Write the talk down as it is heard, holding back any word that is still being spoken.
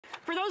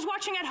For those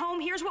watching at home,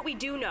 here's what we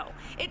do know.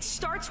 It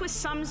starts with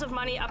sums of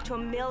money up to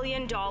 $1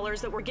 million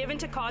that were given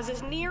to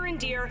causes near and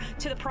dear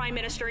to the Prime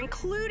Minister,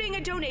 including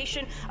a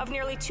donation of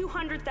nearly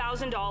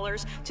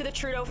 $200,000 to the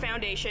Trudeau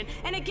Foundation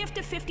and a gift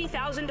of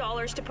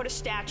 $50,000 to put a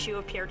statue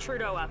of Pierre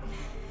Trudeau up.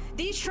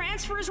 These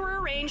transfers were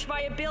arranged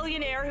by a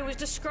billionaire who was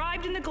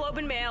described in the Globe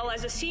and Mail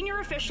as a senior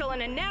official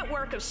in a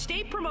network of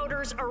state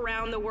promoters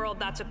around the world.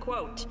 That's a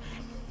quote.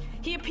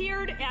 He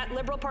appeared at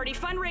Liberal Party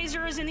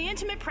fundraisers in the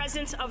intimate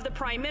presence of the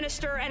Prime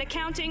Minister and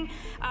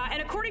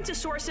according to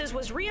sources,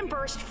 was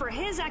reimbursed for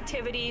his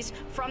activities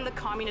from the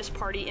Communist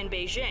Party in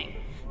Beijing.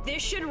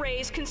 This should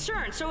raise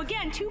concern. So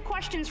again, two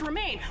questions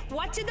remain.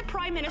 What did the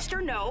Prime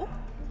Minister know?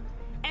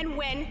 And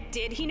when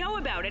did he know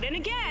about it? And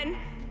again,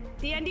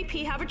 the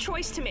NDP have a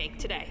choice to make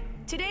today.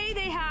 Today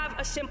they have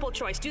a simple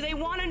choice. Do they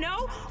want to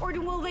know, or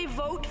will they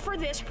vote for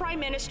this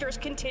Prime Minister's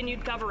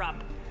continued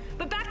cover-up?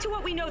 But back to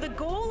what we know, the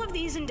goal of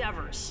these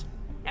endeavors,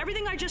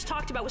 everything I just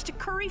talked about, was to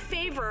curry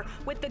favor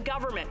with the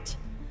government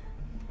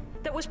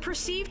that was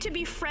perceived to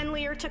be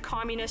friendlier to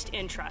communist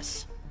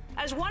interests.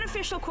 As one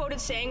official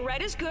quoted saying,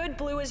 red is good,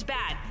 blue is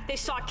bad. They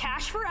sought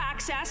cash for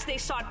access, they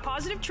sought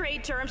positive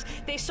trade terms,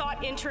 they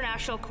sought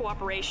international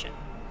cooperation.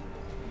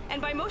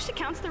 And by most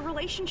accounts, the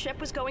relationship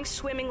was going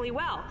swimmingly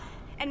well.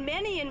 And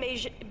many in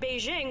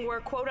Beijing were,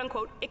 quote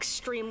unquote,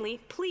 extremely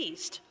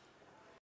pleased.